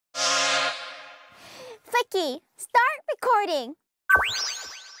Flicky, start recording.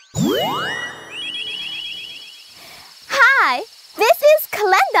 Hi, this is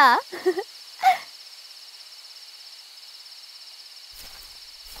Kalenda.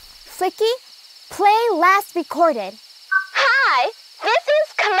 Flicky, play last recorded. Hi, this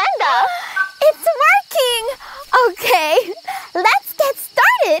is Kalenda. It's working. Okay, let's get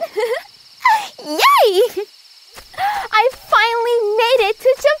started. Yay! I finally made it to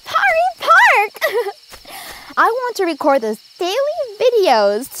Japari Park. I want to record those daily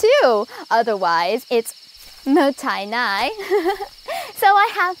videos too. Otherwise, it's motainai. So I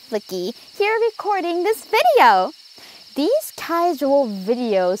have Flicky here recording this video. These casual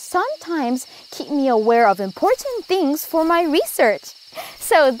videos sometimes keep me aware of important things for my research.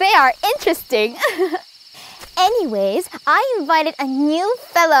 So they are interesting. Anyways, I invited a new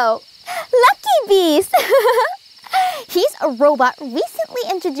fellow, Lucky Beast. He's a robot recently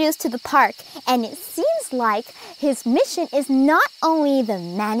introduced to the park, and it seems like his mission is not only the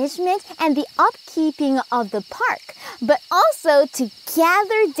management and the upkeeping of the park, but also to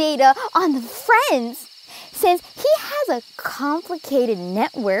gather data on the friends. Since he has a complicated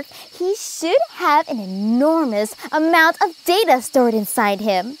network, he should have an enormous amount of data stored inside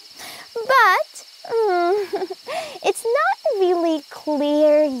him. But it's not really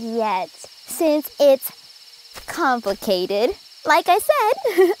clear yet, since it's complicated. Like I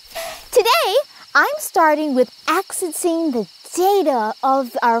said, today I'm starting with accessing the data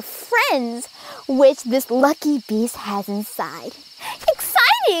of our friends, which this lucky beast has inside.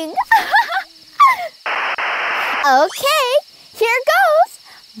 Exciting! Okay, here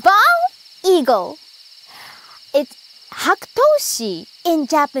goes. Bald eagle. It's haktoshi in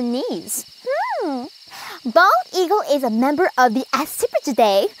Japanese. Bald eagle is a member of the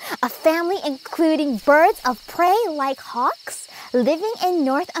Ascipigidae, a family including birds of prey like hawks living in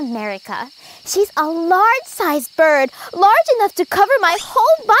North America. She's a large-sized bird, large enough to cover my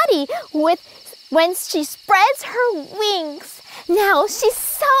whole body when she spreads her wings. Now, she's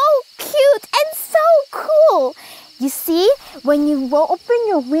so cute and so cool. You see, when you open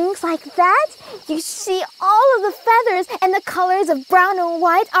your wings like that, you see all of the feathers and the colors of brown and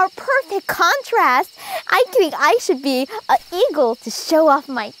white are perfect contrast. I think I should be an eagle to show off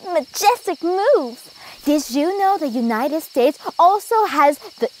my majestic moves. Did you know the United States also has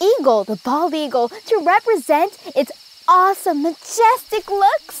the eagle, the bald eagle, to represent its awesome, majestic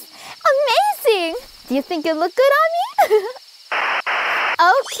looks? Amazing! Do you think it look good on me?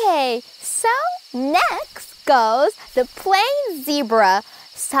 Okay, so next goes the plain zebra,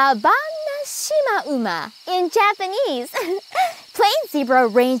 Sabana Shimauma in Japanese. Plain zebra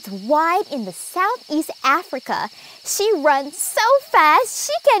ranged wide in the Southeast Africa. She runs so fast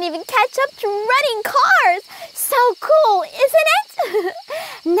she can't even catch up to running cars. So cool, isn't it?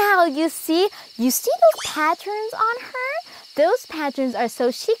 Now you see those patterns on her? Those patterns are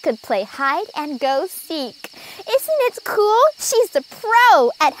so she could play hide and go seek. Isn't it cool? She's the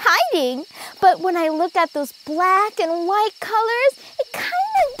pro at hiding. But when I look at those black and white colors, it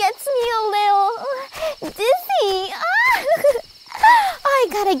kind of gets me a little dizzy. I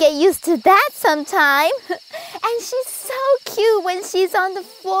gotta get used to that sometime. And she's so cute when she's on the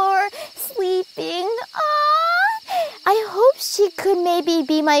floor sleeping. I hope she could maybe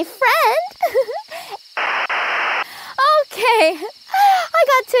be my friend. Okay, I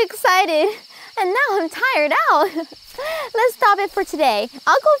got too excited, and now I'm tired out. Let's stop it for today.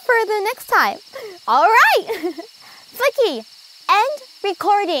 I'll go further next time. All right, Flicky, end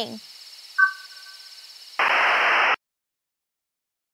recording.